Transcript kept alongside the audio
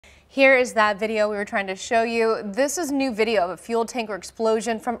Here is that video we were trying to show you. This is new video of a fuel tanker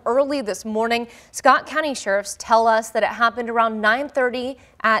explosion from early this morning. Scott County sheriffs tell us that it happened around 9:30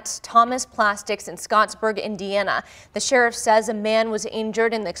 at Thomas Plastics in Scottsburg, Indiana. The sheriff says a man was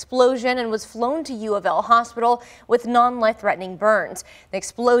injured in the explosion and was flown to U of L hospital with non-life-threatening burns. The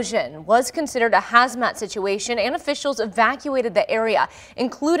explosion was considered a hazmat situation and officials evacuated the area,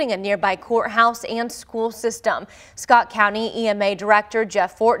 including a nearby courthouse and school system. Scott County EMA Director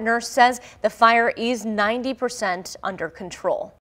Jeff Fortner says the fire is 90% under control.